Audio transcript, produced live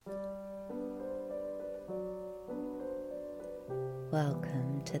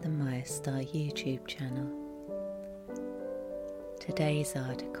Welcome to the Mayastar YouTube channel. Today's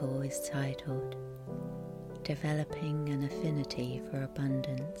article is titled Developing an Affinity for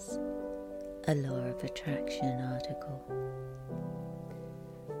Abundance, a Law of Attraction article.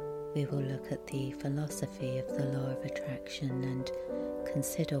 We will look at the philosophy of the Law of Attraction and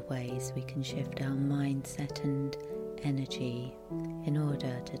consider ways we can shift our mindset and energy in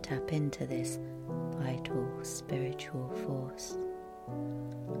order to tap into this vital spiritual force.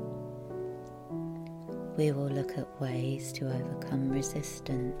 We will look at ways to overcome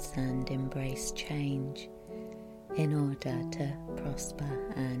resistance and embrace change in order to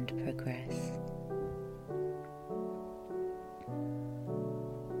prosper and progress.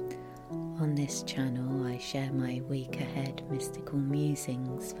 On this channel, I share my week ahead mystical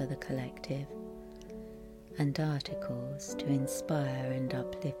musings for the collective and articles to inspire and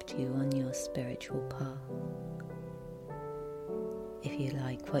uplift you on your spiritual path. If you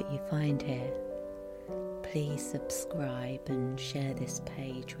like what you find here, please subscribe and share this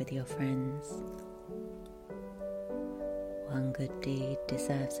page with your friends. One good deed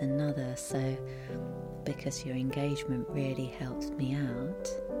deserves another, so because your engagement really helps me out,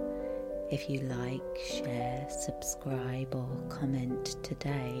 if you like, share, subscribe or comment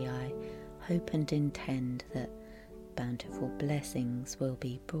today, I hope and intend that bountiful blessings will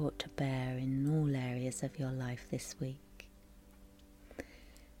be brought to bear in all areas of your life this week.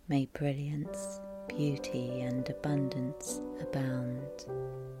 May brilliance, beauty and abundance abound.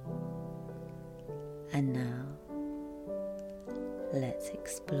 And now, let's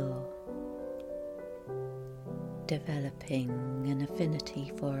explore. Developing an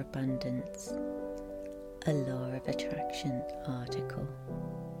Affinity for Abundance, a Law of Attraction article.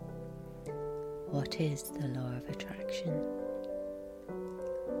 What is the Law of Attraction?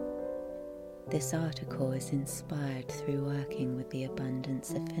 This article is inspired through working with the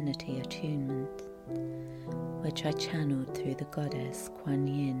Abundance Affinity attunement, which I channeled through the goddess Kuan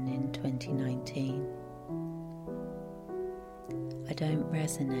Yin in 2019. I don't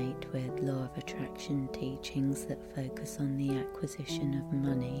resonate with Law of Attraction teachings that focus on the acquisition of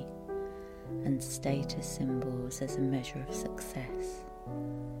money and status symbols as a measure of success.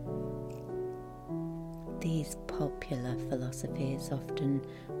 These popular philosophies often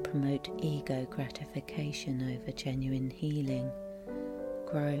promote ego gratification over genuine healing,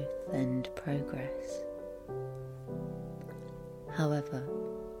 growth and progress. However,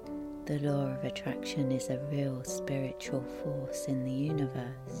 the law of attraction is a real spiritual force in the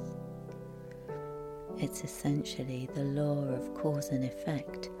universe. It's essentially the law of cause and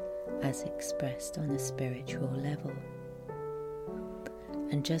effect as expressed on a spiritual level.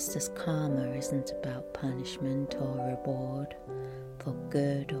 And just as karma isn't about punishment or reward for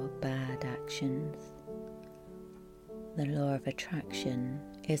good or bad actions, the law of attraction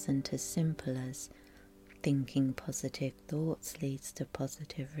isn't as simple as thinking positive thoughts leads to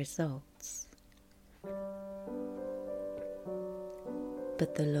positive results.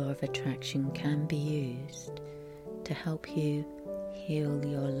 But the law of attraction can be used to help you heal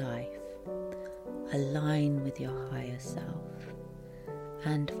your life, align with your higher self,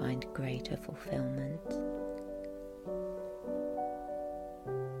 and find greater fulfillment.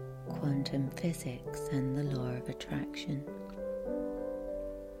 Quantum physics and the law of attraction.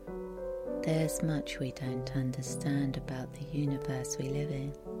 There's much we don't understand about the universe we live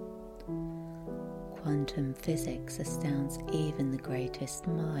in. Quantum physics astounds even the greatest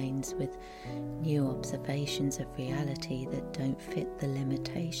minds with new observations of reality that don't fit the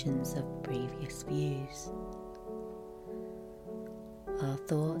limitations of previous views. Our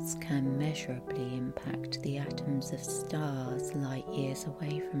thoughts can measurably impact the atoms of stars light years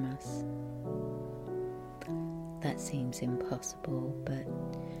away from us. That seems impossible, but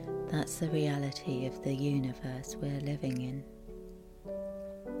that's the reality of the universe we're living in.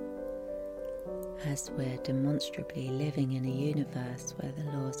 As we're demonstrably living in a universe where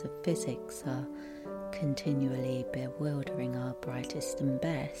the laws of physics are continually bewildering our brightest and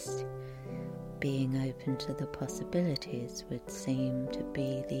best, being open to the possibilities would seem to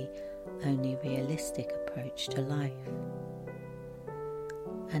be the only realistic approach to life.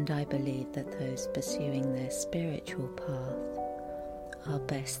 And I believe that those pursuing their spiritual path are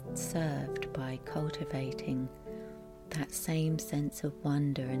best served by cultivating that same sense of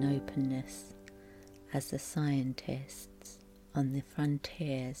wonder and openness as the scientists on the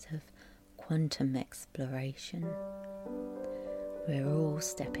frontiers of quantum exploration. We're all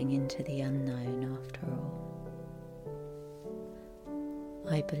stepping into the unknown after all.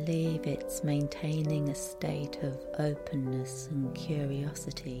 I believe it's maintaining a state of openness and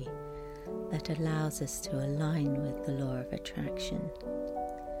curiosity that allows us to align with the law of attraction.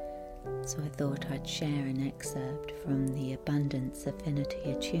 So I thought I'd share an excerpt from the Abundance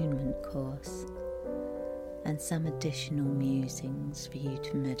Affinity Attunement course and some additional musings for you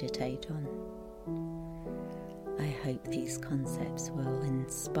to meditate on. I hope these concepts will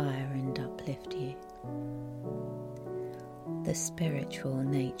inspire and uplift you. The spiritual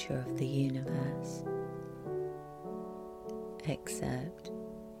nature of the universe. Excerpt.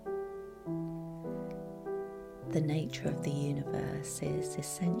 The nature of the universe is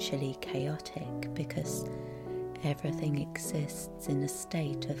essentially chaotic because everything exists in a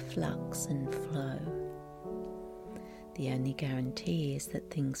state of flux and flow. The only guarantee is that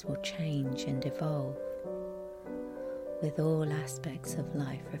things will change and evolve, with all aspects of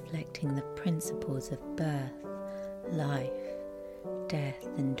life reflecting the principles of birth, life, death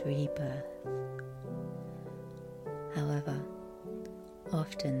and rebirth. However,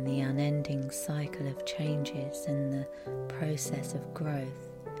 often the unending cycle of changes and the process of growth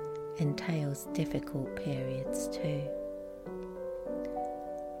entails difficult periods too.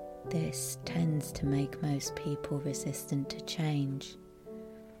 This tends to make most people resistant to change,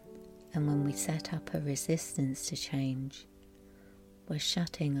 and when we set up a resistance to change, we're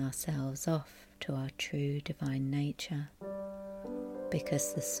shutting ourselves off to our true divine nature,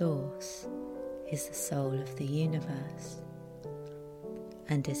 because the source is the soul of the universe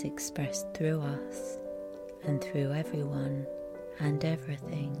and is expressed through us and through everyone and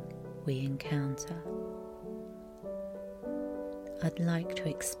everything we encounter. I'd like to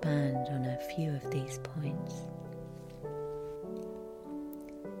expand on a few of these points.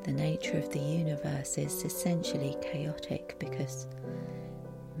 The nature of the universe is essentially chaotic because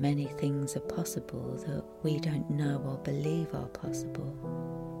many things are possible that we don't know or believe are possible.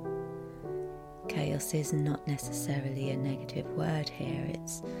 Chaos is not necessarily a negative word here,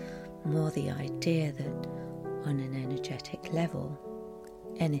 it's more the idea that on an energetic level,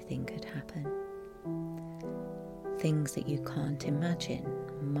 anything could happen. Things that you can't imagine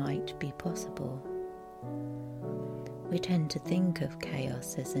might be possible. We tend to think of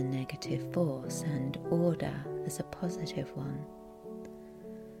chaos as a negative force and order as a positive one.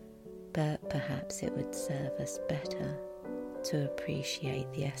 But perhaps it would serve us better to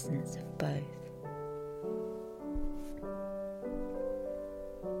appreciate the essence of both.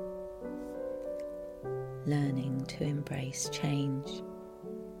 Learning to embrace change.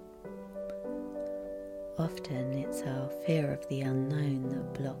 Often it's our fear of the unknown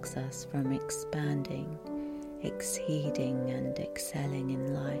that blocks us from expanding, exceeding and excelling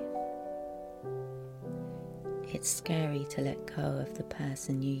in life. It's scary to let go of the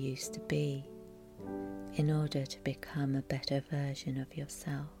person you used to be in order to become a better version of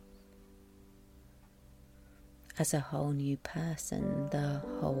yourself. As a whole new person, the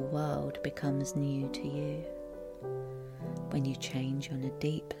whole world becomes new to you. When you change on a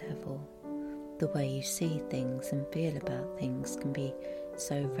deep level, the way you see things and feel about things can be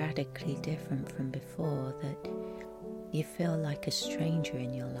so radically different from before that you feel like a stranger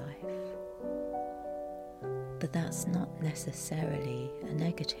in your life. But that's not necessarily a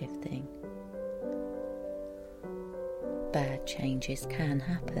negative thing. Bad changes can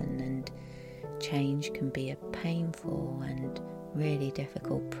happen, and change can be a painful and really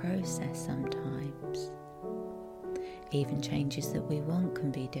difficult process sometimes. Even changes that we want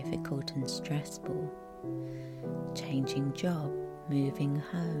can be difficult and stressful. Changing job, moving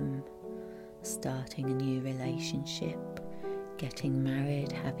home, starting a new relationship, getting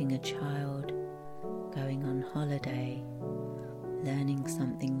married, having a child, going on holiday, learning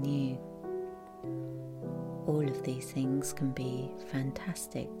something new. All of these things can be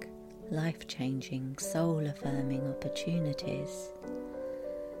fantastic, life-changing, soul-affirming opportunities,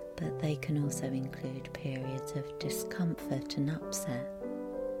 but they can also include periods of discomfort and upset.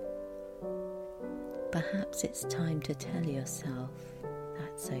 Perhaps it's time to tell yourself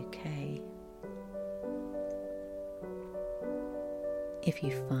that's okay. If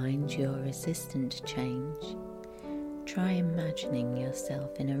you find you're resistant to change, try imagining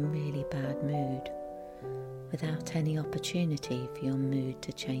yourself in a really bad mood without any opportunity for your mood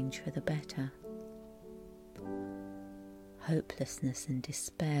to change for the better. Hopelessness and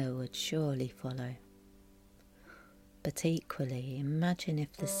despair would surely follow. But equally, imagine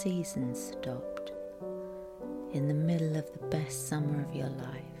if the seasons stopped in the middle of the best summer of your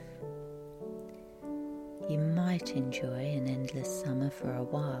life. You might enjoy an endless summer for a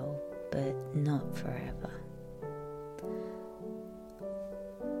while, but not forever.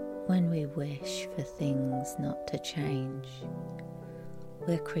 When we wish for things not to change,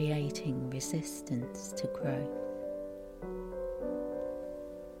 we're creating resistance to growth.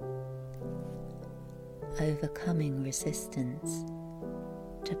 overcoming resistance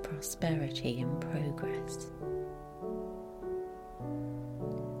to prosperity and progress.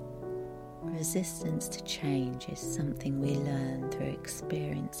 Resistance to change is something we learn through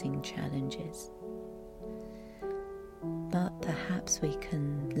experiencing challenges. But perhaps we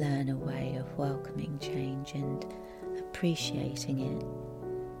can learn a way of welcoming change and appreciating it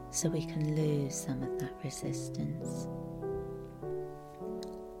so we can lose some of that resistance.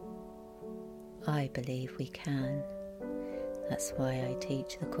 I believe we can. That's why I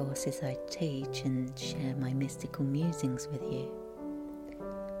teach the courses I teach and share my mystical musings with you.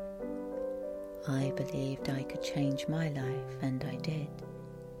 I believed I could change my life, and I did.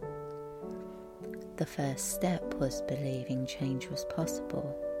 The first step was believing change was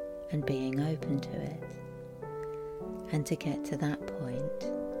possible and being open to it. And to get to that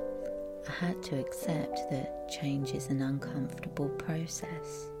point, I had to accept that change is an uncomfortable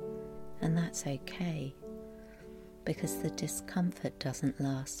process, and that's okay, because the discomfort doesn't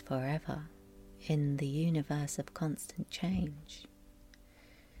last forever in the universe of constant change.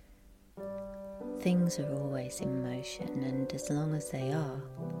 Things are always in motion, and as long as they are,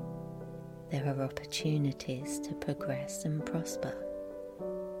 there are opportunities to progress and prosper.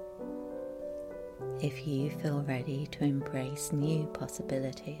 If you feel ready to embrace new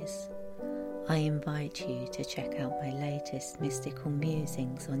possibilities, I invite you to check out my latest mystical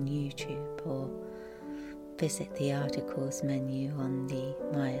musings on YouTube or visit the articles menu on the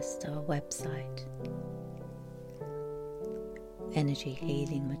Mayastar website. Energy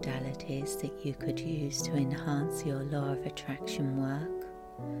healing modalities that you could use to enhance your law of attraction work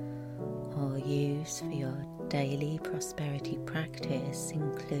or use for your daily prosperity practice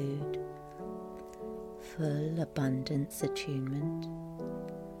include full abundance attunement,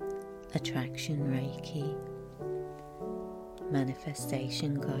 attraction Reiki,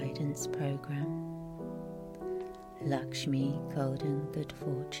 manifestation guidance program, Lakshmi golden good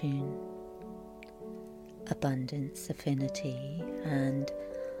fortune, abundance affinity, and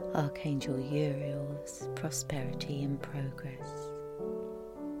Archangel Uriel's prosperity and progress.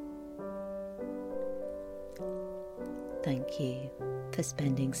 Thank you for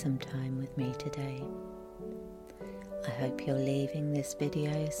spending some time with me today. I hope you're leaving this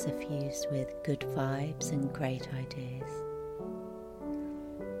video suffused with good vibes and great ideas.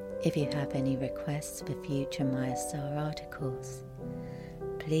 If you have any requests for future Mayastar articles,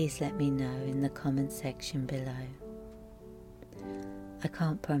 please let me know in the comment section below. I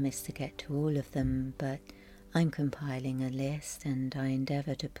can't promise to get to all of them, but I'm compiling a list and I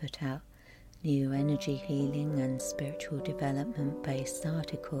endeavour to put out new energy healing and spiritual development based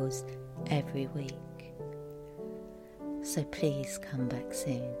articles every week. So please come back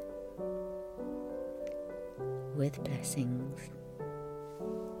soon. With blessings.